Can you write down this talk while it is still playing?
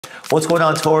What's going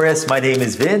on, Taurus? My name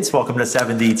is Vince. Welcome to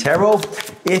 7D Tarot.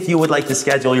 If you would like to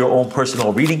schedule your own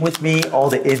personal reading with me, all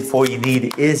the info you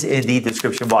need is in the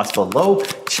description box below.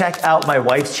 Check out my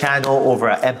wife's channel over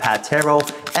at Empath Tarot.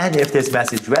 And if this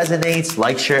message resonates,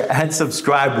 like, share, and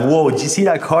subscribe. Whoa, did you see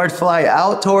that card fly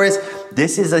out, Taurus?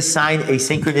 This is a sign, a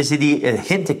synchronicity, a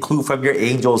hint, a clue from your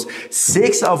angels.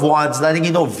 6 of Wands, letting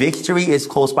you know victory is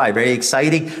close by. Very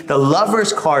exciting. The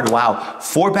Lover's card, wow.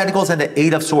 4 Pentacles and the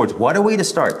 8 of Swords. What a way to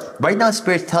start. Right now,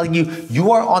 Spirit's telling you,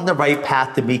 you are on the right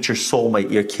path to meet your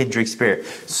soulmate, your kindred spirit.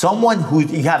 Someone who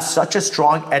you have such a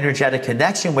strong energetic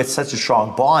connection with, such a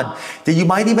strong bond, that you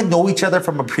might even know each other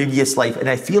from a previous life. And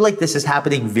I feel like this is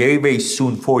happening very, very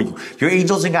soon for you. Your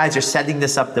angels and guides are setting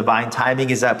this up. Divine timing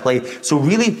is at play. So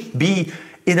really be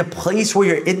in a place where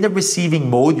you're in the receiving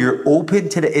mode, you're open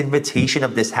to the invitation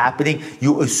of this happening.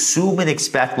 You assume and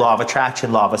expect law of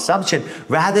attraction, law of assumption,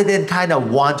 rather than kind of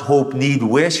want, hope, need,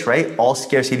 wish, right? All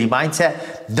scarcity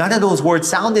mindset. None of those words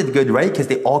sounded good, right? Because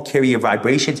they all carry your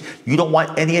vibrations. You don't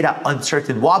want any of that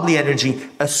uncertain, wobbly energy.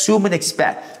 Assume and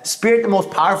expect. Spirit, the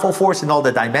most powerful force in all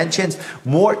the dimensions.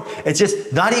 It's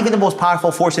just not even the most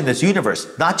powerful force in this universe.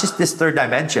 Not just this third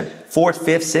dimension. 4th,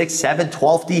 5th, 6th, 7th,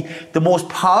 12th. The most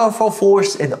powerful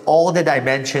force in all the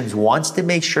dimensions wants to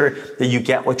make sure that you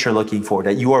get what you're looking for,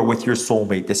 that you are with your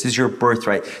soulmate. This is your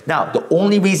birthright. Now, the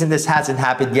only reason this hasn't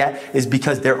happened yet is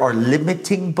because there are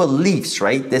limiting beliefs,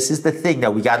 right? This is the thing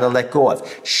that we got to let go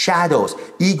of. Shadows,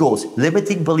 egos,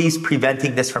 limiting beliefs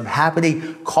preventing this from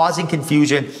happening, causing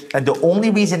confusion. And the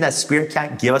only reason that Spirit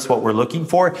can't give us what we're looking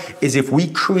for is if we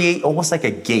create almost like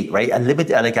a gate, right? A limit,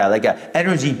 like a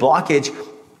energy blockage,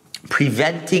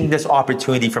 preventing this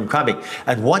opportunity from coming.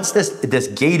 And once this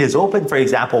gate is open, for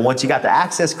example, once you got the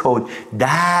access code,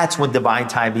 that's when divine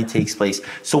timing takes place.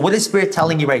 So what is Spirit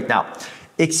telling you right now?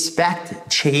 Expect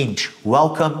change.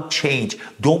 Welcome change.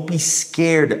 Don't be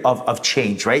scared of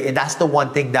change, right? And that's the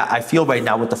one thing that I feel right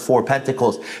now with the 4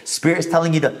 Pentacles. Spirit's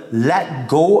telling you to let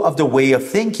go of the way of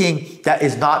thinking that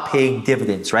is not paying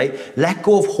dividends, right? Let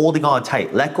go of holding on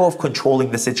tight. Let go of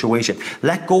controlling the situation.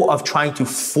 Let go of trying to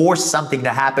force something to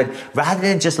happen rather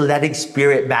than just letting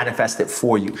Spirit manifest it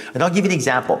for you. And I'll give you an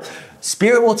example.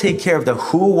 Spirit will take care of the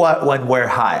who, what, when, where,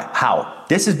 how.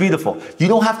 This is beautiful. You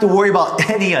don't have to worry about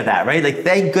any of that, right? Like,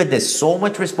 thank goodness, so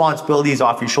much responsibility is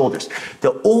off your shoulders.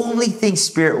 The only thing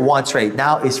Spirit wants right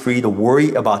now is for you to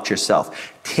worry about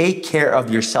yourself. Take care of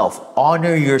yourself.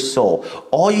 Honor your soul.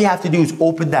 All you have to do is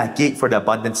open that gate for the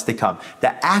abundance to come.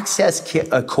 The access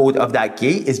code of that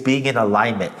gate is being in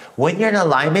alignment. When you're in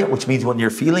alignment, which means when you're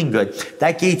feeling good,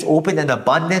 that gate's open and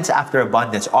abundance after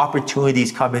abundance.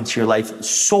 Opportunities come into your life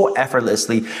so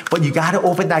effortlessly. But you got to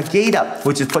open that gate up,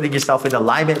 which is putting yourself in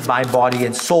alignment, mind, body,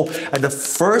 and soul. And the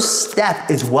first step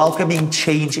is welcoming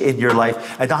change in your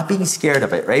life and not being scared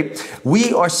of it, right?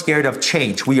 We are scared of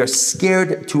change. We are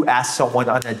scared to ask someone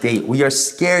on a date. We are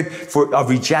scared of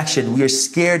rejection. We are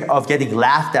scared of getting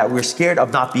laughed at. We're scared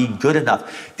of not being good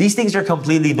enough. These things are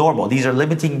completely normal. These are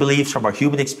limiting beliefs from our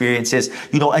human experiences,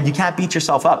 and you can't beat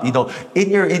yourself up. In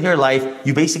your life,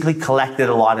 you basically collected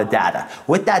a lot of data.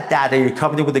 With that data, you're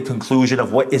coming in with a conclusion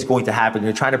of what is going to happen.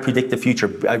 You're trying to predict the future,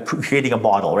 creating a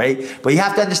model, right? But you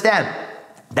have to understand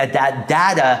that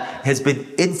data has been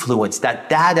influenced, that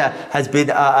data has been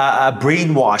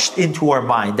brainwashed into our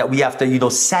mind, that we have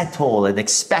to, settle and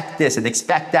expect this and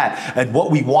expect that. And what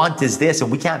we want is this,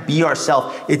 and we can't be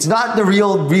ourselves. It's not the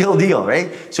real deal,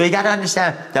 right? So you got to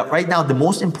understand that right now, the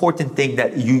most important thing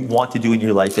that you want to do in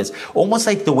your life is almost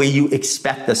like the way you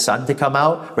expect the sun to come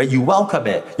out, right? You welcome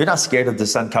it. You're not scared of the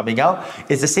sun coming out.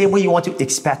 It's the same way you want to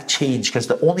expect change, because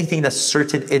the only thing that's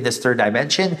certain in this third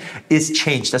dimension is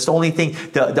change. That's the only thing.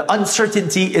 The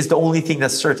uncertainty is the only thing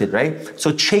that's certain, right?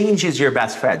 So change is your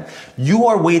best friend. You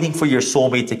are waiting for your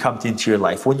soulmate to come into your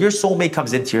life. When your soulmate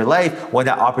comes into your life, when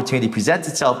that opportunity presents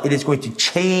itself, it is going to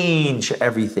change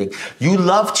everything. You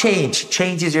love change.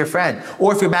 Change is your friend.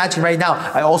 Or if you imagine right now,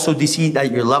 I also do see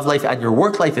that your love life and your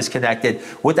work life is connected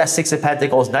with that 6 of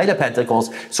Pentacles, Knight of Pentacles.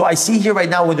 So I see here right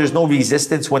now when there's no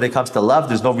resistance when it comes to love,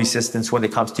 there's no resistance when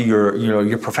it comes to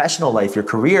your professional life, your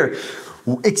career.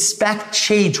 Expect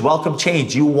change, welcome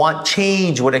change. You want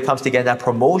change when it comes to getting that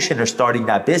promotion or starting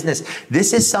that business.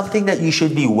 This is something that you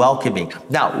should be welcoming.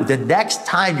 Now, the next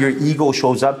time your ego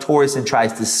shows up, Taurus, and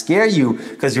tries to scare you,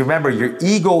 because remember, your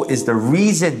ego is the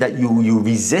reason that you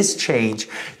resist change.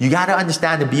 You got to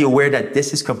understand and be aware that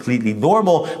this is completely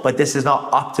normal, but this is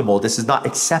not optimal. This is not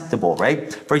acceptable,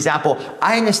 right? For example,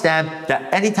 I understand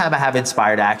that anytime I have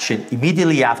inspired action,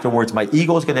 immediately afterwards, my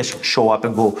ego is going to show up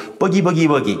and go boogie, boogie,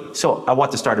 boogie. So I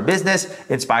want to start a business.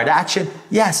 Inspired action.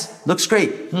 Yes, looks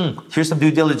great. Here's some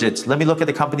due diligence. Let me look at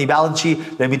the company balance sheet.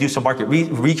 Let me do some market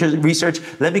research.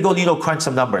 Let me go, crunch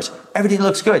some numbers. Everything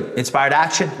looks good. Inspired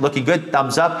action, looking good.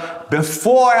 Thumbs up.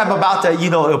 Before I'm about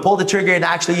to, pull the trigger and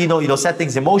actually, set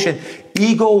things in motion,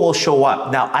 ego will show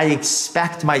up. Now, I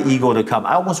expect my ego to come.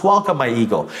 I almost welcome my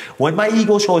ego. When my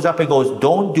ego shows up and goes,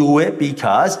 don't do it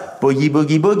because boogie,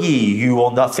 boogie, boogie. You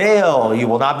will not fail. You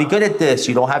will not be good at this.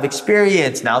 You don't have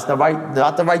experience. Now it's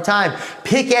not the right time.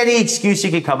 Pick any excuse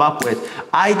you can come up with.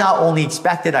 I not only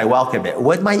expect it, I welcome it.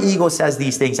 When my ego says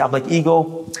these things, I'm like,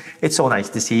 ego, it's so nice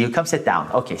to see you. Come sit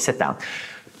down. Okay, sit down.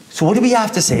 So what do we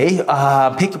have to say?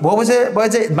 What was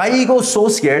it? My ego's so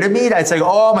scared of me that it's like,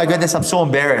 oh my goodness, I'm so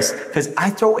embarrassed. Because I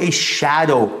throw a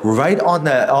shadow right on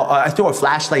I throw a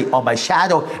flashlight on my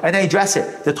shadow and I address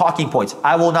it, the talking points.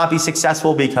 I will not be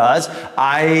successful because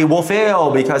I will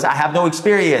fail because I have no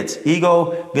experience.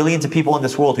 Ego, millions of people in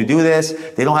this world who do this,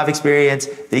 they don't have experience.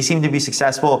 They seem to be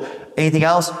successful. Anything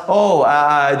else? Oh,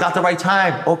 not the right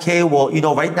time. Okay, well,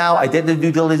 right now I did the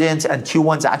due diligence and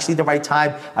Q1's actually the right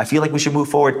time. I feel like we should move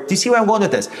forward. Do you see where I'm going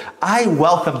with this? I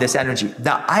welcome this energy.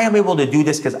 Now, I am able to do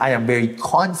this because I am very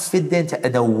confident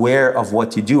and aware of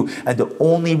what to do. And the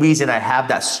only reason I have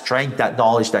that strength, that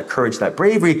knowledge, that courage, that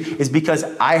bravery is because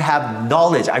I have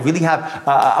knowledge. I really have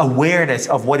awareness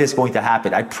of what is going to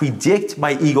happen. I predict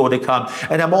my ego to come.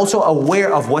 And I'm also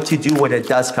aware of what to do when it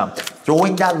does come.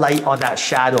 Throwing that light on that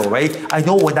shadow, right? I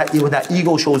know when that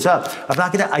ego shows up, I'm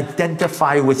not going to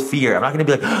identify with fear. I'm not going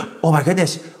to be like, oh my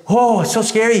goodness, oh, it's so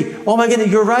scary. Oh my goodness,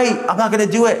 you're right. I'm not going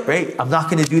to do it, right? I'm not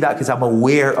going to do that because I'm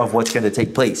aware of what's going to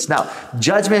take place. Now,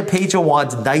 Judgment, Page of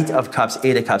Wands, Knight of Cups,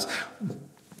 Eight of Cups.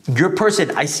 Your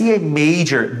person, I see a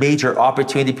major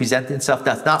opportunity presenting itself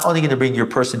that's not only going to bring your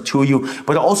person to you,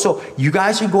 but also you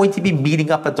guys are going to be meeting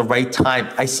up at the right time.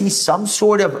 I see some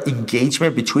sort of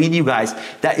engagement between you guys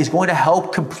that is going to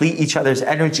help complete each other's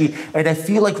energy. And I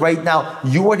feel like right now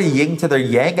you are the yin to their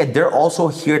yang, and they're also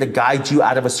here to guide you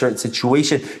out of a certain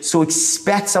situation. So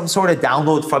expect some sort of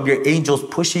download from your angels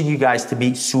pushing you guys to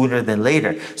meet sooner than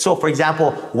later. So for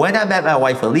example, when I met my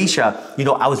wife, Alicia,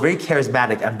 I was very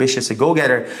charismatic, ambitious, a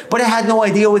go-getter. But I had no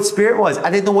idea what spirit was. I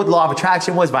didn't know what law of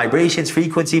attraction was, vibrations,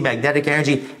 frequency, magnetic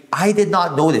energy. I did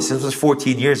not know this. This was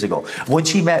 14 years ago. When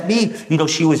she met me,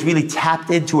 she was really tapped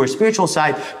into her spiritual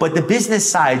side, but the business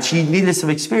side, she needed some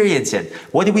experience in.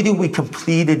 What did we do? We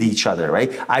completed each other, right?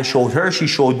 I showed her, she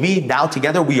showed me. Now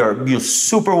together we are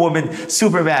Superwoman,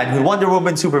 Superman, Wonder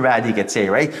Woman, Superman, you could say,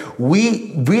 right?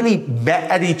 We really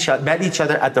met each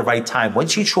other at the right time. When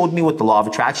she showed me what the law of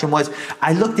attraction was,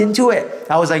 I looked into it.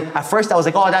 At first I was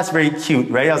like, oh, that's very cute,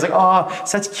 right? I was like, oh,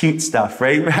 such cute stuff,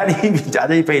 right? I didn't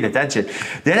even pay attention.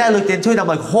 Then I looked into it. I'm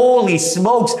like, holy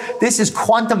smokes, this is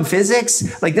quantum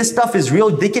physics. Like, this stuff is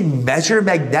real. They can measure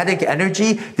magnetic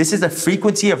energy. This is a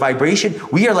frequency, a vibration.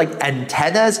 We are like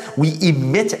antennas. We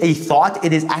emit a thought.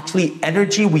 It is actually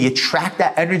energy. We attract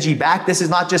that energy back. This is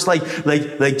not just stuff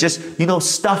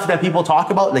that people talk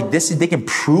about. Like, this is, they can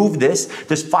prove this.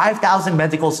 There's 5,000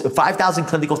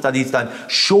 clinical studies done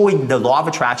showing the law of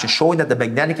attraction, showing that the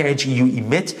magnetic energy you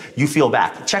emit, you feel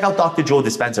back. Check out Dr. Joe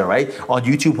Dispenza, right? On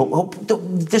YouTube.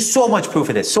 There's so much proof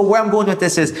of this. So where I'm going with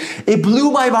this is, it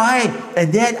blew my mind.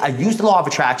 And then I used the law of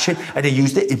attraction and I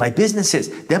used it in my businesses.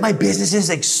 Then my businesses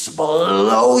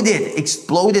exploded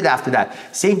after that.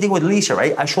 Same thing with Alicia,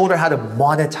 right? I showed her how to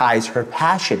monetize her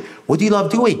passion. What do you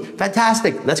love doing?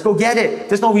 Fantastic. Let's go get it.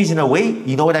 There's no reason to wait.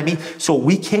 You know what I mean? So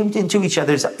we came into each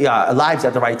other's lives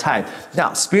at the right time.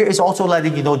 Now, Spirit is also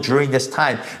letting you know during this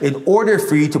time, in order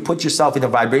for you to put yourself in a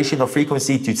vibrational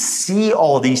frequency to see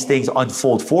all these things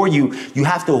unfold for you, you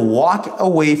have to walk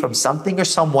away from something or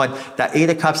someone. That Eight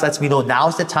of Cups lets me know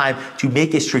now's the time to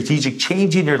make a strategic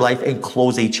change in your life and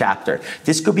close a chapter.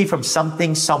 This could be from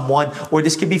something, someone, or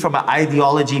this could be from an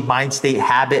ideology, mind state,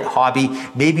 habit, hobby.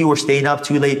 Maybe we're staying up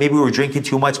too late. Maybe we're drinking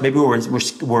too much. Maybe we're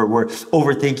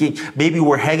overthinking. Maybe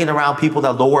we're hanging around people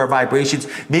that lower our vibrations.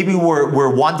 Maybe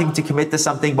we're wanting to commit to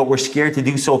something, but we're scared to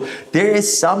do so. There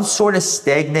is some sort of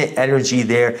stagnant energy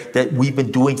there that we've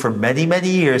been doing for many, many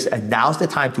years, and now's the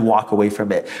time to walk away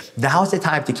from it. Now's the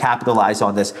time to capitalize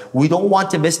on this. We don't want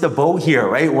to miss the boat here,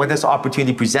 right? When this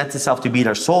opportunity presents itself to meet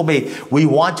our soulmate, we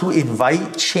want to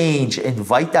invite change,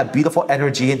 invite that beautiful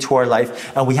energy into our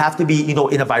life, and we have to be,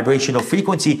 in a vibrational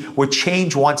frequency where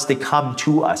change wants to come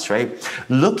to us, right?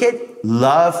 Look at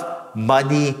love,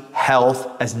 money, health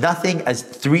as nothing as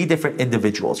three different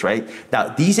individuals, right? Now,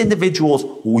 these individuals,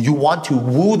 you want to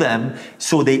woo them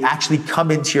so they actually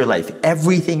come into your life.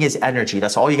 Everything is energy.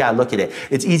 That's all you gotta look at it.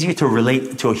 It's easier to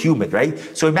relate to a human, right?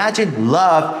 So imagine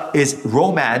love is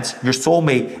romance. Your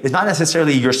soulmate is not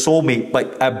necessarily your soulmate,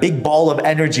 but a big ball of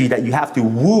energy that you have to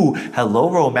woo. Hello,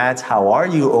 romance. How are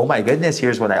you? Oh my goodness,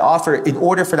 here's what I offer in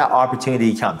order for that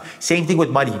opportunity to come. Same thing with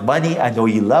money. Money, I know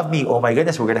you love me. Oh my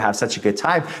goodness, we're gonna have such a good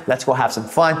time. Let's go have some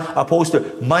fun. Opposed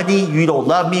to money, you don't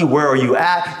love me. Where are you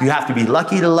at? You have to be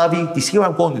lucky to love you. Do you see where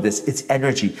I'm going with this? It's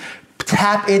energy.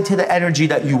 Tap into the energy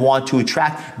that you want to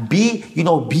attract. Be in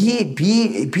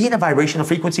a vibrational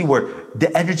frequency where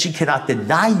the energy cannot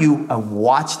deny you, and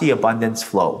watch the abundance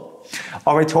flow.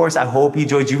 All right, Taurus, I hope you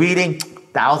enjoyed your reading.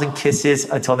 1,000 kisses.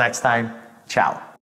 Until next time, ciao.